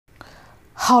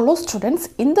Hello students,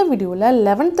 in the video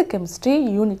 11th chemistry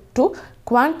unit 2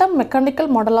 quantum mechanical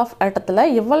model of atom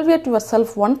evaluate yourself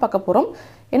 1 பார்க்க போறோம்.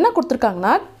 என்ன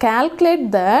கொடுத்திருக்காங்கன்னா calculate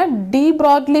the de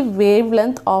Broglie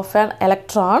wavelength of an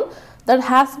electron that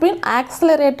has been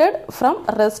accelerated from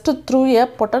rest through a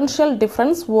potential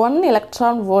difference 1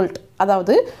 electron volt.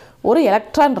 அதாவது ஒரு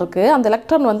electron இருக்கு, அந்த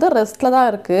electron வந்து ரெஸ்ட்ல தான்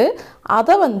இருக்கு. அத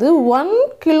வந்து 1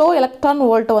 கிலோ எலக்ட்ரான்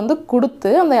வோல்ட் வந்து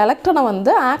கொடுத்து அந்த எலக்ட்ரானை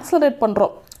வந்து ஆக்ஸலரேட்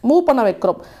பண்றோம், மூவ் பண்ண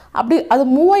வைக்கிறோம். அப்படி அது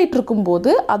மூவ் ஆயிட்டு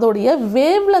இருக்கும்போது அதோடைய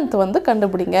வேவ்லென்த் வந்து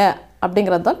கண்டுபிடிங்க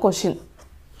அப்படிங்கிறது தான் क्वेश्चन.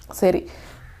 சரி,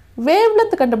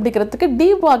 வேவ்லென்த் கண்டுபிடிக்கிறதுக்கு டி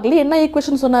ப்ராக்லி என்ன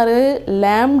ஈக்குவேஷன் சொன்னாரு?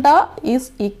 lambda is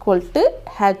equal to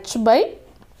h by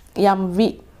mv.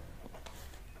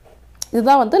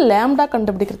 இதுதான் வந்து lambda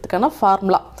கண்டுபிடிக்கிறதுக்கான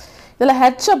ஃபார்முலா. இதில்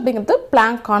h அப்படிங்கிறது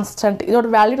பிளாங்க் கான்ஸ்டன்ட், இதோட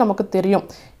வேல்யூ நமக்கு தெரியும்.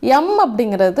 m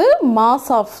அப்படிங்கிறது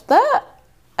mass of the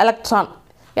electron,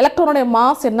 எலக்ட்ரானுடைய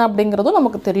mass என்ன அப்படிங்கிறதும்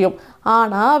நமக்கு தெரியும்.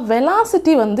 ஆனால்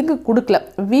வெலாசிட்டி வந்து இங்கே கொடுக்கல.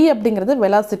 v அப்படிங்கிறது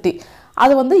வெலாசிட்டி,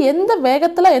 அது வந்து எந்த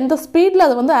வேகத்தில் எந்த ஸ்பீடில்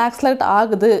அது வந்து ஆக்ஸலரேட்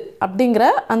ஆகுது அப்படிங்கிற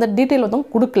அந்த டீட்டெயில் வந்து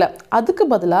கொடுக்கல. அதுக்கு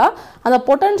பதிலாக அந்த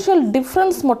பொட்டன்ஷியல்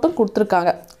டிஃப்ரென்ஸ் மட்டும்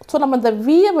கொடுத்துருக்காங்க. ஸோ நம்ம இந்த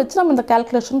வியை வச்சு நம்ம இந்த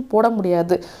கால்குலேஷன் போட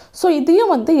முடியாது. ஸோ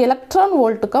இதையும் வந்து எலக்ட்ரான்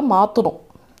வோல்ட்டுக்காக மாற்றணும்.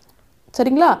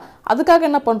 சரிங்களா? அதுக்காக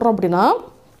என்ன பண்ணுறோம் அப்படின்னா,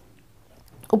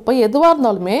 இப்போ எதுவாக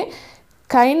இருந்தாலுமே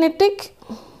kinetic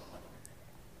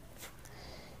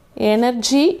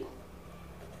energy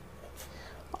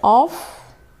of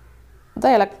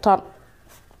the electron,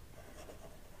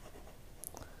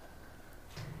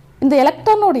 இந்த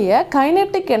எலக்ட்ரானுடைய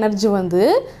கைனெட்டிக் எனர்ஜி வந்து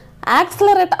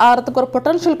ஆக்ஸலரேட் ஆகிறதுக்கு ஒரு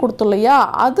பொட்டன்ஷியல் கொடுத்தோம் இல்லையா,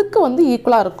 அதுக்கு வந்து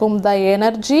ஈக்குவலாக இருக்கும்.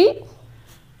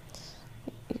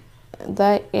 the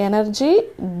energy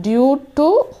due to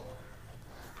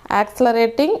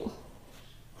accelerating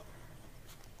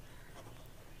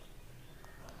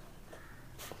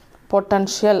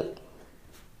potential.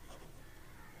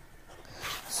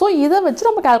 So இதை வச்சு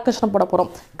நம்ம கால்குலேஷன் போட போகிறோம்.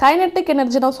 கைனெட்டிக்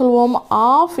எனர்ஜி தான் சொல்லுவோம்,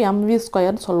 ஆஃப் mv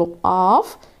ஸ்கொயர்னு சொல்லுவோம்.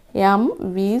 Of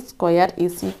mv square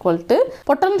is equal to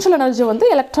potential energy வந்து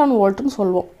எலக்ட்ரான் வோல்ட்னு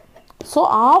சொல்லுவோம். ஸோ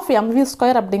ஆஃப் mv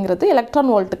ஸ்கொயர் அப்படிங்கிறது எலக்ட்ரான்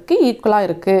வோல்ட்டுக்கு ஈக்குவலாக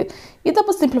இருக்குது. இதை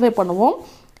இப்போ சிம்பிளிஃபை பண்ணுவோம்.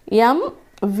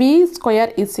 mv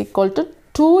square is equal to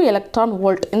 2 electron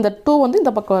volt. இந்த 2 வந்து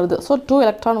இந்த பக்கம் வருது. ஸோ 2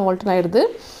 எலக்ட்ரான் வோல்ட்னு ஆயிடுது.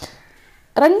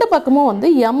 ரெண்டு பக்கமும் வந்து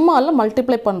எம்மால்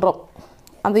மல்டிப்ளை பண்ணுறோம்.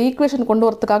 அந்த ஈக்குவேஷன் கொண்டு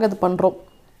வரதுக்காக இது பண்ணுறோம்.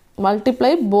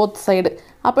 Multiply both side.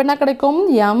 அப்போ என்ன கிடைக்கும்?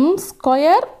 m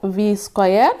square v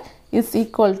square is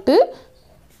equal to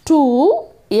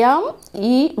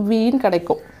 2mevன்னு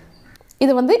கிடைக்கும்.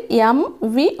 இது வந்து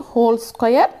mv whole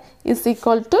square is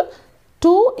equal to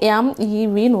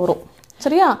 2mevன்னு வரும்.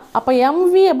 சரியா? அப்போ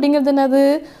mv அப்படிங்கிறது என்னது?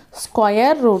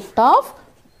 Square root of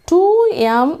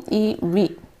 2mev.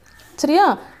 சரியா?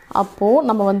 அப்போது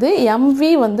நம்ம வந்து mv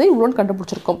வந்து இவ்வளோன்னு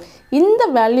கண்டுபிடிச்சிருக்கோம். இந்த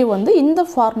வேல்யூ வந்து இந்த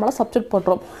ஃபார்முலா சப்ஸ்டிட்யூட்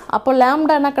பண்ணுறோம். அப்போ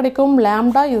லேம்டா என்ன கிடைக்கும்?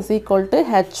 Lambda is equal to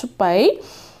h by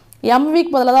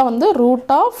mvக்கு பதிலாக தான் வந்து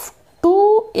ரூட் ஆஃப்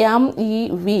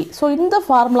 2mev. ஸோ இந்த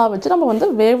ஃபார்முலா வச்சு நம்ம வந்து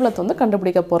வேவ்லென்த் வந்து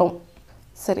கண்டுபிடிக்க போகிறோம்.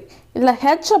 சரி, இதில் h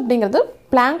அப்படிங்கிறது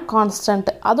பிளாங்க் கான்ஸ்டன்ட்,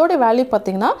 அதோடைய வேல்யூ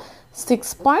பார்த்தீங்கன்னா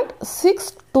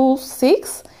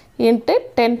 6.626 into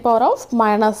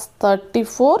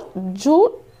 10⁻⁻34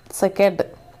 joule second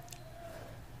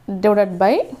divided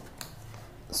by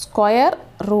square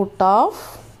root of,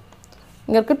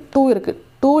 இங்கே இருக்குது 2 இருக்குது,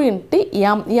 2 இன்ட்டு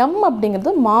m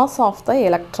அப்படிங்கிறது mass of the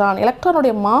electron.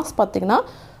 எலக்ட்ரானுடைய mass பார்த்தீங்கன்னா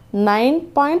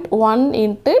 9.1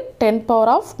 இன்ட்டு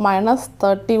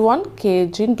 10⁻⁻31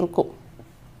 kgன்னு இருக்கும்.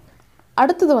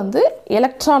 அடுத்தது வந்து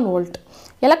எலக்ட்ரான் வோல்ட்.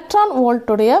 எலக்ட்ரான்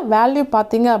வோல்ட்டுடைய வேல்யூ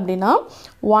பார்த்தீங்க அப்படின்னா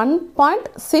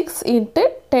 1.6 இன்ட்டு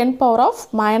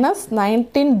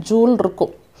 10⁻⁻19 ஜூல்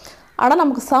இருக்கும். ஆனால்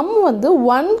நமக்கு சம் வந்து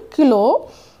 1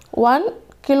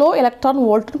 கிலோ எலக்ட்ரான்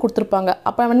வோல்ட்னு கொடுத்துருப்பாங்க.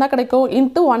 அப்போ என்ன கிடைக்கும்?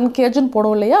 இன்ட்டு 1 kgன்னு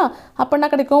போடும் இல்லையா? அப்போ என்ன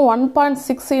கிடைக்கும்?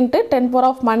 1.6 இன்ட்டு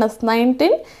 10⁻⁻19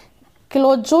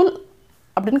 கிலோ ஜூல்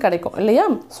அப்படின்னு கிடைக்கும் இல்லையா?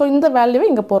 ஸோ இந்த வேல்யூவை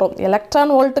இங்கே போகிறோம்.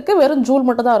 எலக்ட்ரான் வோல்ட்டுக்கு வெறும் ஜூல்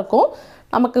மட்டும் தான் இருக்கும்.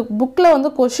 நமக்கு புக்கில் வந்து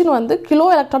கொஷின் வந்து கிலோ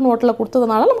எலக்ட்ரான் வோல்ட்டில்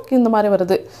கொடுத்ததுனால நமக்கு இந்த மாதிரி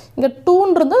வருது. இங்கே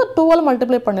 2ன்றது 2ஆல்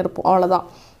மல்டிப்ளை பண்ணியிருப்போம், அவ்வளோதான்.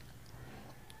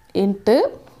 Into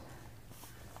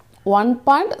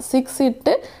 1.6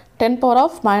 into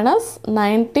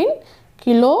 10⁻⁻19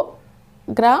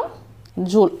 kilogram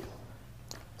joule.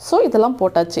 So இதெல்லாம்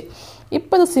போட்டாச்சு.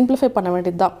 இப்போ இதை சிம்பிளிஃபை பண்ண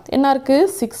வேண்டியது தான். என்ன இருக்குது?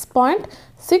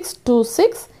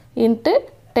 6.626 into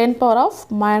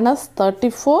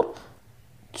 10⁻⁻34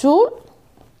 joule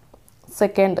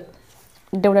second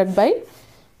divided by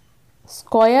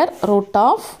square root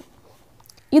of,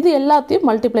 இது எல்லாத்தையும்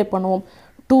மல்டிப்ளை பண்ணுவோம்.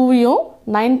 2யும்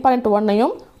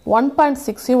 9.1ஐயும்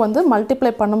 1.6ஐயும் வந்து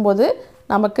மல்டிப்ளை பண்ணும்போது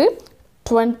நமக்கு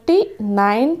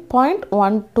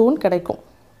 29.12 கிடைக்கும்.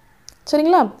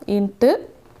 சரிங்களா இன்ட்டு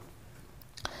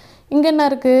இங்கே என்ன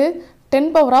இருக்குது 10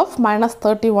 பவர் ஆஃப் மைனஸ்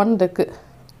 31 இருக்குது.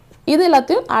 இது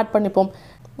எல்லாத்தையும் ஆட் பண்ணிப்போம்.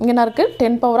 இங்கே என்ன இருக்குது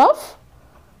 10 பவர் ஆஃப்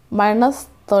மைனஸ்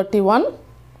 31.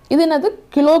 இது என்னது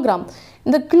கிலோகிராம்.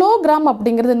 இந்த கிலோகிராம்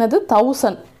அப்படிங்கிறது என்னது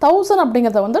 1000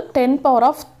 அப்படிங்கிறத வந்து 10 பவர்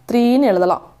ஆஃப் 3ன்னு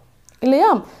எழுதலாம் இல்லையா.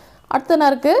 அடுத்து என்ன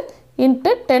இருக்குது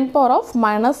இன்ட்டு 10 பவர் ஆஃப்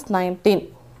மைனஸ் 19.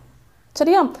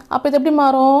 சரியா, அப்போ இது எப்படி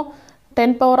மாறும்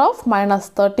 10 power of minus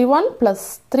 31 plus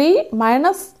 3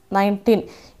 minus 19.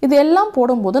 இது எல்லாம்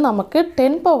போடும்போது நமக்கு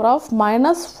 10 பவர் ஆஃப்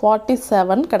மைனஸ்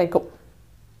 47 கிடைக்கும்.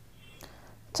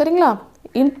 சரிங்களா,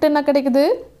 இன்ட்டு என்ன கிடைக்குது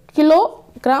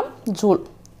கிலோகிராம்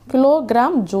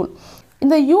ஜூல்.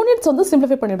 இந்த யூனிட்ஸ் வந்து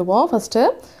சிம்பிளிஃபை பண்ணிவிடுவோம். ஃபஸ்ட்டு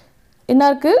என்ன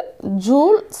இருக்குது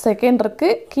ஜூல் செகண்ட்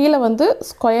இருக்குது, கீழே வந்து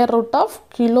square root of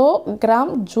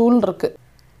kilogram joule இருக்குது.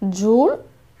 ஜூல்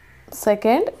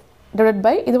செகண்ட் டிவைட்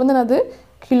பை இது வந்து என்னது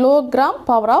கிலோகிராம்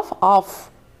பவர் ஆஃப் ஆஃப்,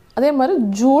 அதே மாதிரி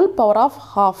ஜூல் பவர் ஆஃப்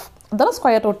ஹாஃப், இதெல்லாம்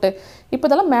ஸ்கொயர் ரூட்டு. இப்போ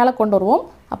இதெல்லாம் மேலே கொண்டு வருவோம்.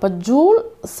 அப்போ joule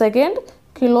second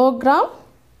kilogram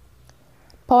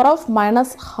power of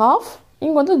minus half,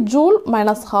 இங்கே வந்து ஜூல்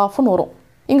மைனஸ் ஹாஃப்னு வரும்.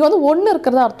 இங்கே வந்து 1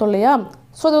 இருக்கிறதா அர்த்தம் இல்லையா.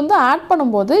 ஸோ இது வந்து ஆட்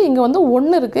பண்ணும்போது இங்கே வந்து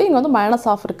 1 இருக்குது, இங்கே வந்து மைனஸ்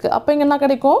ஹாஃப் இருக்குது. அப்போ இங்கே என்ன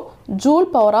கிடைக்கும் ஜூல்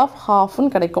பவர் ஆஃப் ஹாஃப்னு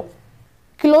கிடைக்கும்.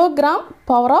 Kilogram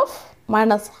power of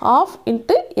minus half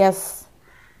into S.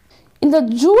 இந்த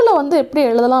ஜூலை வந்து எப்படி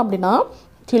எழுதலாம் அப்படின்னா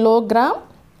kilogram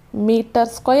metre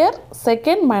square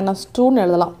second minus 2ன்னு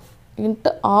எழுதலாம்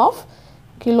into of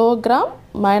kilogram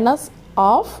minus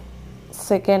of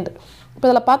second. இப்போ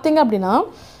இதில் பார்த்தீங்க அப்படின்னா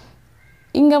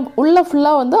இங்கே உள்ள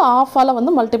ஃபுல்லாக வந்து ஆஃபால்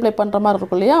வந்து மல்டிப்ளை பண்ணுற மாதிரி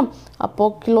இருக்கும் இல்லையா.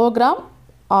 அப்போது கிலோகிராம்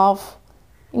ஆஃப்,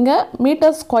 இங்கே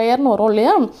மீட்டர் ஸ்கொயர்னு வரும்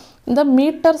இல்லையா. இந்த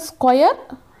மீட்டர் ஸ்கொயர்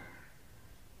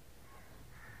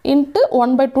இன்ட்டு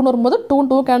 1/2 வரும்போது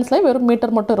 2 கேன்சல் ஆகி வெறும்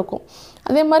மீட்டர் மட்டும் இருக்கும்.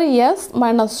 அதே மாதிரி எஸ்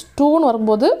மைனஸ் 2ன்னு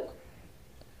வரும்போது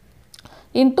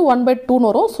இன்ட்டு 1/2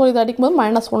 வரும். ஸோ இது அடிக்கும்போது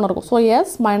 -1 இருக்கும். So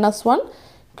S -1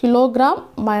 kilogram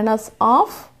minus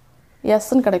of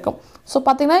எஸ்ன்னு கிடைக்கும். ஸோ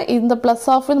பார்த்தீங்கன்னா இந்த ப்ளஸ்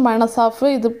ஆஃப் இது மைனஸ் ஆஃப்,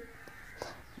 இது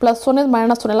 +1 இது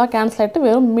 -1 எல்லாம் கேன்சல் ஆகிட்டு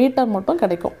வெறும் மீட்டர் மட்டும்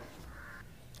கிடைக்கும்.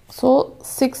 So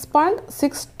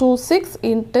 6.626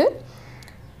 into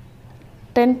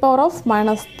 10 power of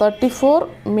minus 34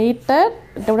 metre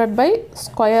divided by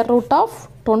square root of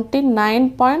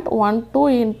 29.12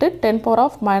 into 10 power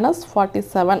of minus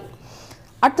 47.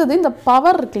 அடுத்தது இந்த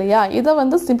பவர் இருக்கு இல்லையா, இதை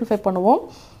வந்து சிம்பிளிஃபை பண்ணுவோம்.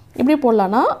 இப்படி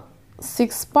போடலான்னா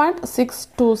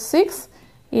 6.626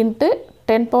 into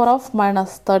 10 power of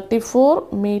minus 34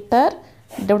 metre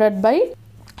divided by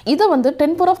இதை வந்து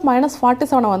 10 பவர் ஆஃப் மைனஸ்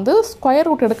 47 வந்து ஸ்கொயர்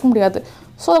ரூட் எடுக்க முடியாது.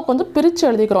 ஸோ அதுக்கு வந்து பிரித்து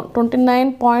எழுதிக்கிறோம்.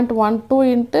 29.12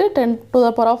 into 10 to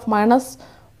the power of minus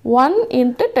 1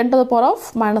 into 10 to the power of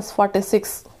minus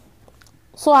 46.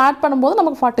 So add பண்ணும்போது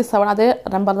நமக்கு 47 அதே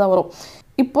நம்பர் தான் வரும்.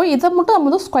 இப்போ இதை மட்டும் நம்ம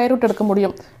வந்து ஸ்கொயர் ரூட் எடுக்க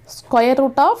முடியும். Square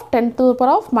root of 10 to the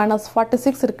power of minus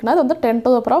 46 இருக்குன்னா அது வந்து 10 to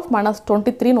the power of minus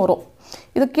 23ன்னு வரும்.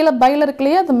 இது கீழே பையில் இருக்கு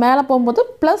இல்லையா, அது மேலே போகும்போது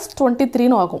ப்ளஸ்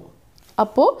 23ன்னு ஆகும்.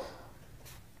 அப்போது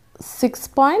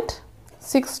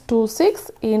 6.626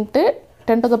 into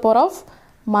 10 to the power of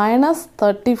minus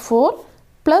 34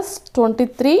 plus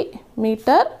 23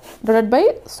 metre divide by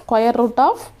square root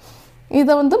of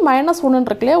இதை வந்து -1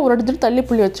 இருக்கு இல்லையா, ஒரு டிஜிட் தள்ளி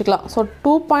புள்ளி வச்சுக்கலாம். ஸோ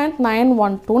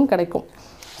 2.912 கிடைக்கும்.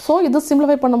 ஸோ இது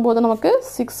சிம்பிளிஃபை பண்ணும்போது நமக்கு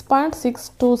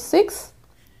 6.626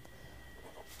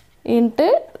 into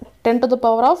 10 to the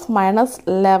power of minus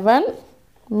 11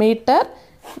 metre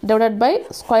divided by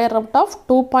square root of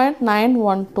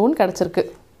 2.912 கிடச்சிருக்கு.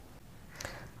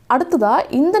 அடுத்ததாக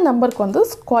இந்த நம்பருக்கு வந்து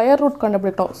ஸ்கொயர் ரூட்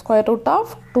கண்டுபிடிக்கணும். ஸ்கொயர் ரூட்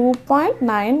ஆஃப்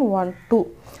 2.912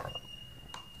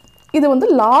 இது வந்து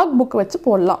லாக் புக் வச்சு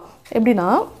போடலாம். எப்படின்னா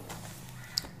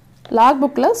லாக்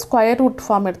புக்கில் ஸ்கொயர் ரூட்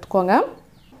ஃபார்ம் எடுத்துக்கோங்க.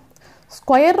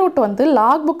 ஸ்கொயர் ரூட் வந்து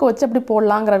லாக் புக்கை வச்சு எப்படி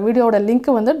போடலாங்கிற வீடியோட லிங்க்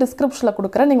வந்து டிஸ்கிரிப்ஷனில்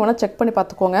கொடுக்குறேன், நீங்கள் வேணால் செக் பண்ணி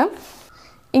பார்த்துக்கோங்க.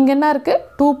 இங்கே என்ன இருக்குது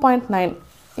 2.9,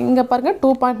 இங்கே பாருங்கள்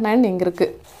 2.9 இங்கே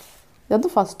இருக்குது. இது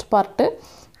வந்து ஃபஸ்ட் பார்ட்டு.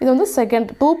 இது வந்து செகண்ட்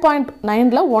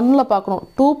 2.9ல் 1ல் பார்க்கணும்.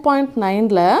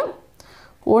 2.9ல்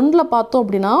 1ல் பார்த்தோம்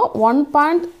அப்படின்னா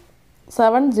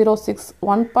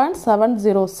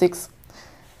 1.706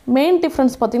 மெயின்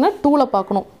டிஃப்ரென்ஸ் பார்த்திங்கன்னா 2ல்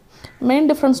பார்க்கணும். மெயின்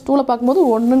டிஃப்ரென்ஸ் 2ல் பார்க்கும்போது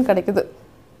 1ன்னு கிடைக்குது.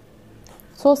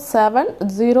 So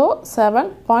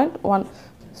 707.1.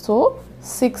 So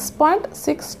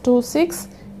 6.626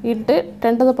 into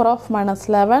 10 to the power of minus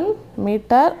 11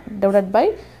 metre divided by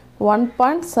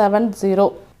 1.70.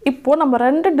 இப்போது நம்ம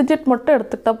 2 டிஜிட் மட்டும்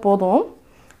எடுத்துக்கிட்டால் போதும்.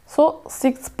 So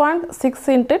 6.6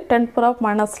 into 10 to the power of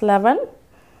minus 11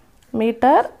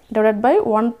 metre divided by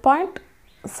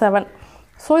 1.7.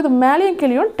 So இது மேலேயும்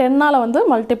கீழேயும் 10ஆல் வந்து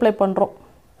மல்டிப்ளை பண்ணுறோம்,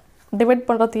 டிவைட்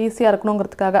பண்ணுறது ஈஸியாக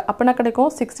இருக்கணுங்கிறதுக்காக. அப்போ என்ன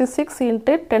கிடைக்கும் 66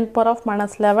 into 10 to the power of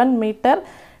minus 11 metre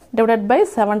divided by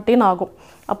 17 ஆகும்.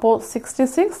 அப்போது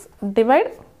 66 டிவைட்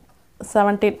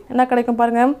 17 என்ன கிடைக்கும்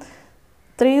பாருங்கள்.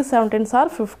 3 17s are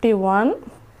 51.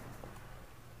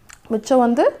 மிச்சம்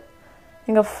வந்து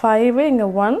இங்கே 5 இங்கே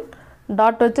 1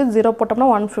 டாட் வச்சு 0 போட்டோம்னா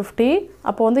 150.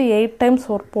 அப்போ வந்து 8 டைம்ஸ்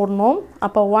போடணும்.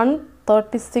 அப்போ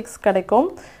 136 கிடைக்கும்.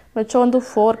 மிச்சம் வந்து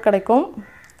 4 கிடைக்கும்.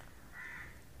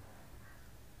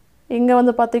 இங்கே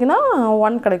வந்து பார்த்திங்கன்னா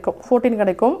 1 கிடைக்கும், 14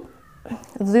 கிடைக்கும்.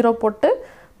 0 போட்டு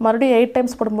மறுபடியும் 8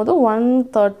 டைம்ஸ் போடும்போது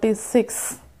 136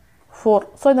 4.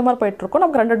 ஸோ இந்த மாதிரி போயிட்டுருக்கோம்.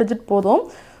 நமக்கு 2 டிஜிட் போதும்.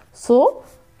 ஸோ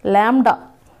லேம்டா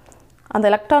அந்த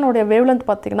எலக்ட்ரானுடைய வேவ்லென்த்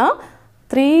பார்த்திங்கன்னா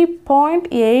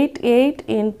 3.88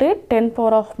 ×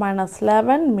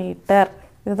 10⁻⁻11 மீட்டர்.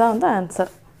 இதுதான் வந்து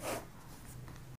ஆன்சர்.